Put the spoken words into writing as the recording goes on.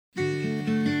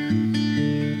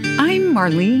I'm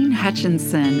Marlene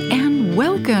Hutchinson, and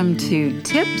welcome to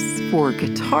Tips for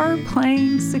Guitar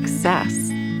Playing Success.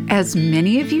 As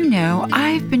many of you know,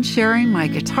 I've been sharing my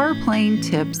guitar playing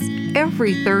tips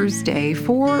every Thursday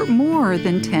for more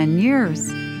than 10 years.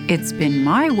 It's been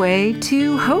my way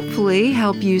to hopefully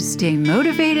help you stay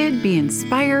motivated, be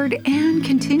inspired, and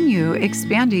continue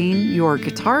expanding your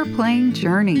guitar playing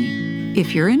journey.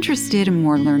 If you're interested in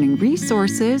more learning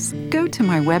resources, go to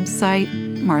my website,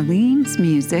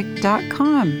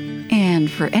 marlenesmusic.com.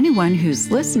 And for anyone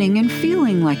who's listening and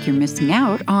feeling like you're missing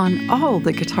out on all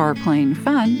the guitar playing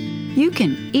fun, you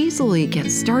can easily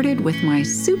get started with my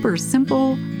super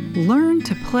simple Learn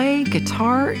to Play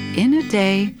Guitar in a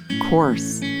Day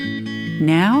course.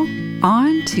 Now,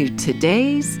 on to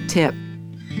today's tip.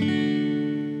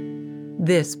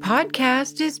 This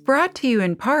podcast is brought to you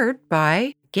in part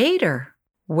by Gator.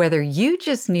 Whether you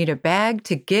just need a bag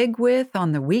to gig with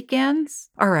on the weekends,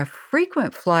 or a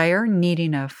frequent flyer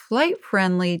needing a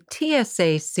flight-friendly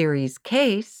TSA Series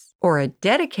case, or a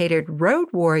dedicated road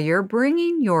warrior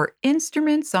bringing your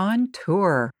instruments on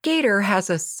tour, Gator has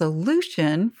a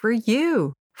solution for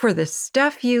you. For the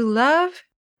stuff you love,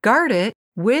 guard it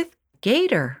with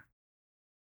Gator.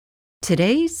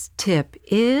 Today's tip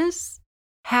is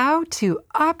how to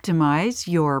optimize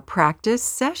your practice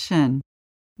session.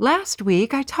 Last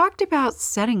week, I talked about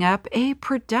setting up a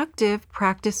productive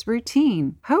practice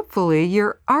routine. Hopefully,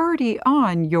 you're already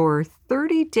on your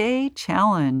 30-day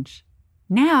challenge.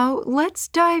 Now, let's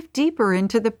dive deeper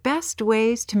into the best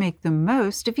ways to make the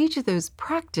most of each of those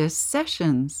practice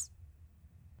sessions.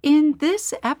 In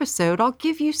this episode, I'll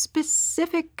give you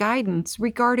specific guidance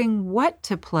regarding what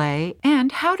to play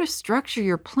and how to structure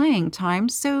your playing time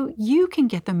so you can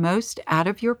get the most out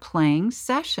of your playing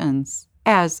sessions.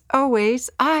 As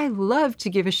always, I love to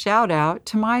give a shout out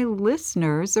to my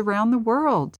listeners around the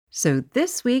world. So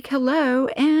this week, hello,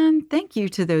 and thank you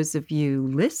to those of you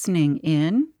listening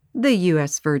in the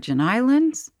U.S. Virgin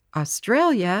Islands,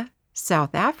 Australia,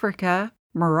 South Africa,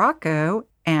 Morocco,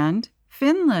 and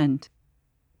Finland.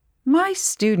 My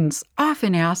students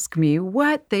often ask me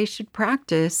what they should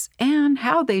practice and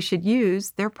how they should use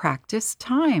their practice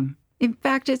time. In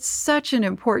fact, it's such an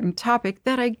important topic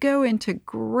that I go into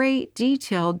great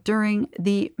detail during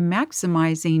the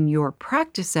Maximizing Your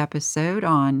Practice episode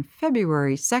on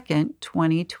February 2nd,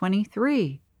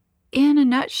 2023. In a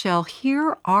nutshell,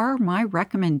 here are my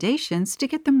recommendations to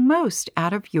get the most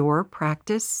out of your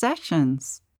practice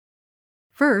sessions.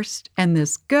 First, and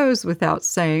this goes without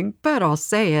saying, but I'll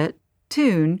say it,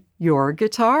 tune your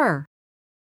guitar.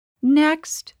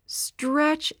 Next,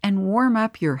 stretch and warm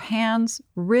up your hands,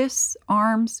 wrists,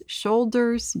 arms,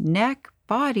 shoulders, neck,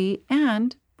 body,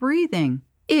 and breathing.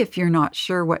 If you're not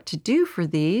sure what to do for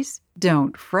these,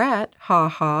 don't fret,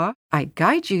 I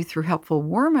guide you through helpful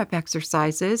warm-up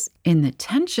exercises in the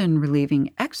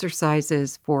tension-relieving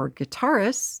exercises for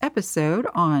guitarists episode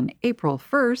on April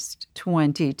 1st,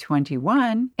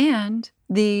 2021, and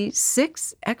the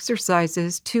 6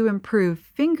 exercises to improve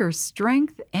finger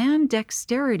strength and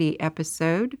dexterity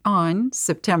episode on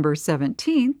September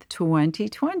 17th,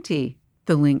 2020.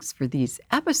 The links for these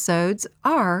episodes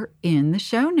are in the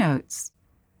show notes.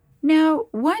 Now,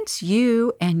 once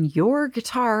you and your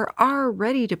guitar are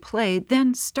ready to play,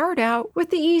 then start out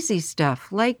with the easy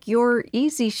stuff like your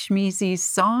easy schmeezy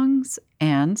songs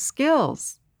and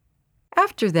skills.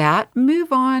 After that,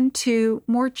 move on to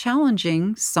more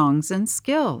challenging songs and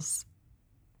skills.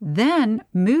 Then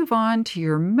move on to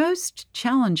your most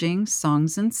challenging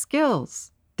songs and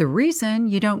skills. The reason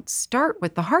you don't start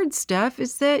with the hard stuff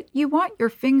is that you want your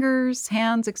fingers,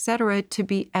 hands, etc. to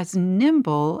be as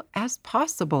nimble as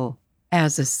possible.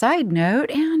 As a side note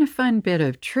and a fun bit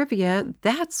of trivia,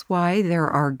 that's why there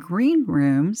are green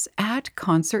rooms at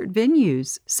concert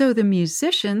venues, so the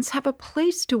musicians have a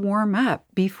place to warm up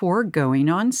before going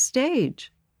on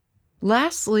stage.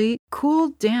 Lastly, cool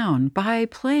down by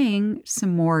playing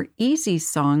some more easy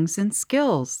songs and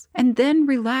skills, and then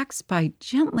relax by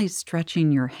gently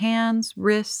stretching your hands,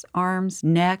 wrists, arms,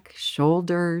 neck,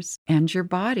 shoulders, and your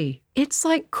body. It's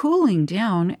like cooling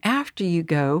down after you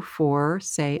go for,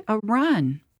 say, a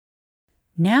run.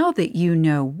 Now that you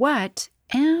know what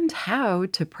and how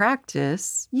to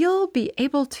practice, you'll be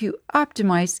able to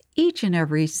optimize each and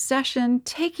every session,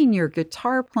 taking your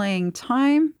guitar playing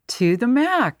time to the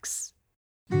max.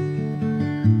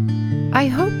 I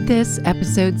hope this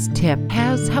episode's tip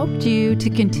has helped you to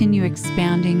continue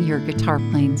expanding your guitar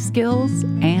playing skills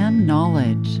and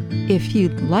knowledge. If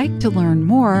you'd like to learn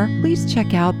more, please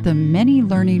check out the many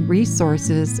learning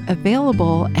resources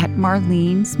available at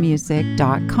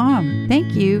marlenesmusic.com.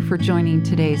 Thank you for joining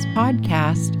today's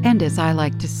podcast, and as I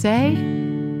like to say,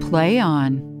 play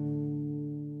on.